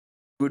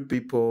Good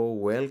people,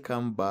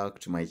 welcome back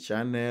to my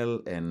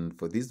channel, and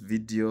for this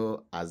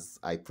video, as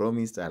I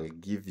promised, I'll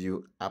give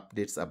you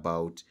updates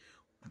about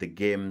the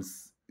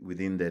games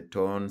within the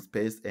Ton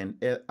space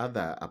and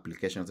other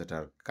applications that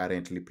are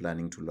currently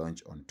planning to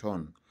launch on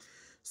Ton.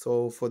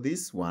 So for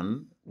this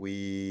one,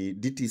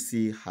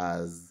 DTC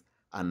has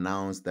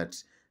announced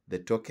that the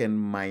token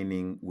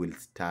mining will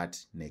start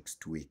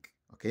next week.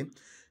 Okay,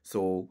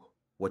 so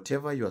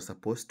whatever you are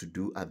supposed to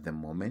do at the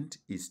moment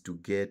is to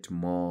get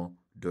more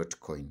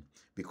DOTCOIN,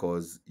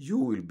 because you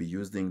will be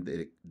using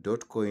the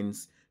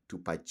DOTCOINs to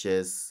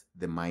purchase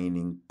the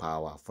mining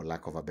power, for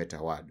lack of a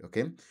better word.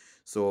 Okay,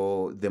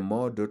 so the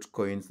more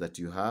DOTCOINs that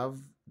you have,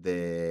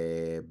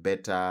 the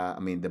better,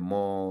 the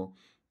more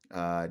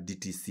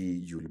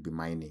DTC you'll be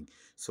mining.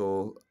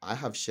 So I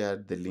have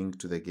shared the link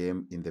to the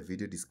game in the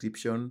video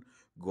description.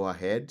 Go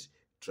ahead,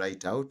 try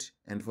it out.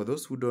 And for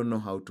those who don't know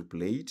how to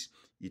play it,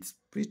 it's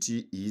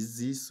pretty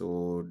easy.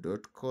 So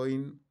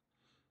DOTCOIN,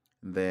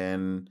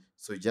 then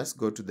so just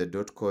go to the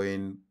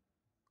DOTCOIN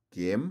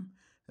game,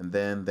 and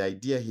then the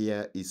idea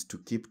here is to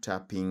keep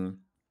tapping,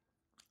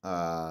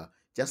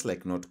 just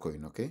like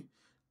Notcoin. Okay,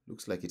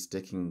 looks like it's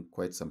taking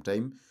quite some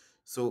time.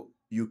 So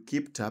you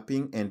keep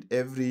tapping, and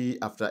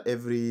after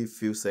every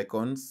few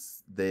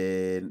seconds,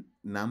 the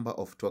number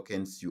of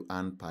tokens you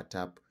earn per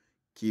tap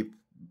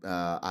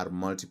are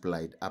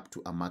multiplied up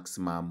to a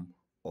maximum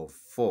of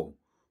 4.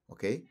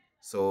 Okay,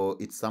 so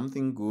it's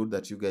something good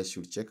that you guys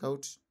should check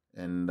out.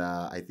 And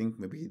I think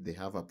maybe they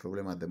have a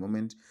problem at the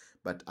moment,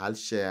 but I'll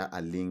share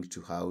a link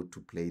to how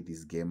to play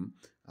this game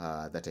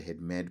that I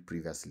had made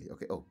previously.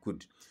 Okay, oh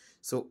good.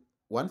 So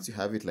once you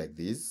have it like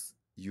this,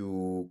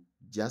 you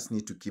just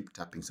need to keep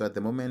tapping. So at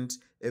the moment,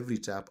 every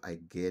tap I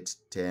get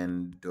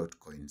 10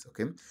 DOTCOINs.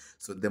 Okay,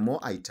 so the more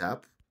I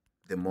tap,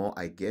 the more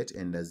I get,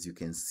 and as you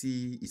can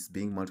see, it's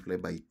being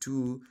multiplied by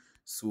 2.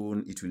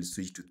 Soon it will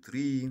switch to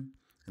 3,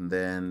 and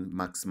then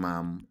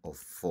maximum of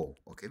 4.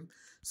 Okay,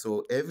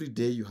 so every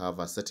day you have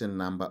a certain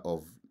number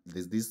of,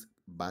 there's this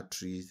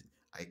battery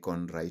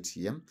icon right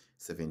here,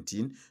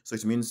 17. So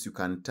it means you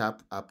can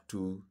tap up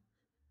to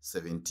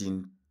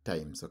 17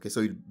 times. Okay,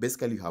 so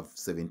basically you have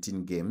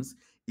 17 games,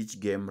 each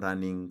game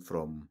running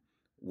from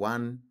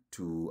 1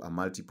 to a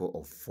multiple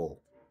of 4.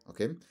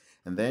 Okay,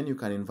 and then you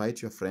can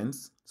invite your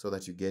friends so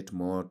that you get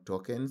more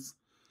tokens.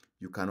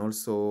 You can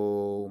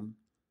also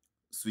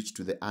switch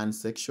to the earn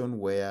section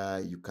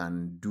where you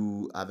can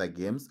do other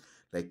games.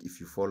 Like if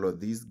you follow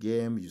this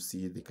game, you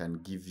see they can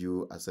give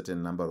you a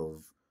certain number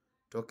of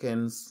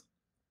tokens.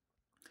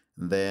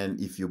 And then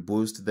if you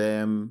boost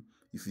them,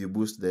 if you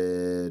boost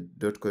the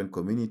DOTCOIN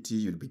community,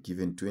 you'll be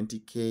given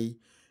 20k.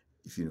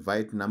 If you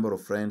invite number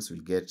of friends,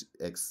 you'll get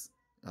X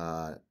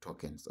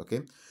tokens.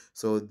 Okay,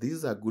 so this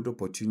is a good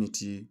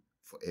opportunity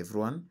for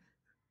everyone.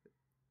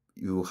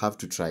 You have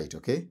to try it,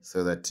 okay,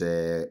 so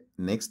that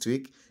next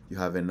week you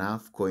have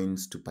enough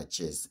coins to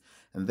purchase.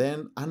 And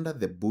then under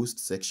the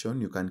boost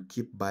section, you can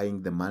keep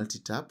buying the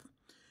multi-tap.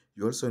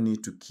 You also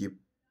need to keep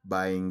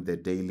buying the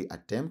daily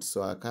attempt.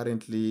 So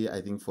currently,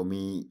 I think for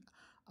me,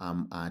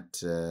 I'm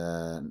at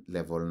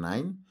level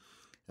 9.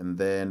 And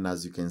then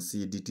as you can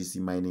see, DTC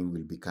mining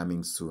will be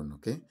coming soon.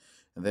 Okay,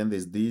 and then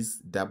there's this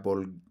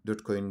double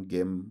DOTCOIN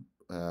game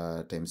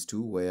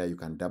 ×2, where you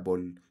can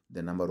double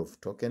the number of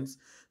tokens.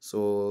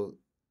 So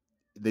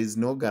there's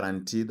no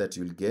guarantee that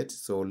you'll get.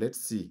 So let's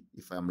see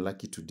if I'm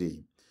lucky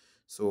today.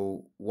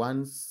 So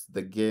once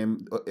the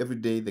game, every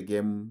day the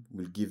game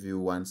will give you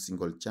one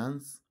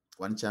chance,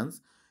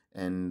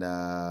 and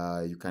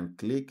you can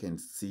click and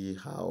see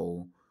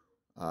how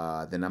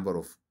the number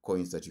of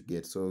coins that you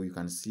get. So you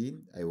can see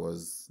I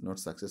was not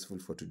successful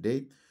for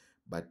today,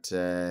 but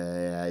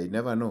I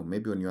never know,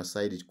 maybe on your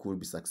side it could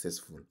be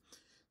successful.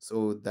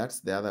 So that's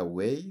the other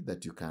way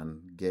that you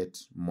can get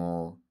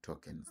more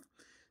tokens.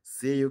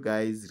 See you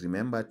guys.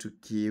 Remember to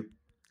keep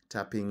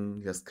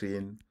tapping your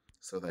screen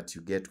so that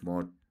you get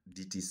more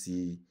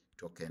DTC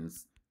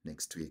tokens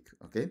next week.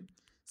 Okay,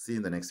 see you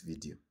in the next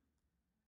video.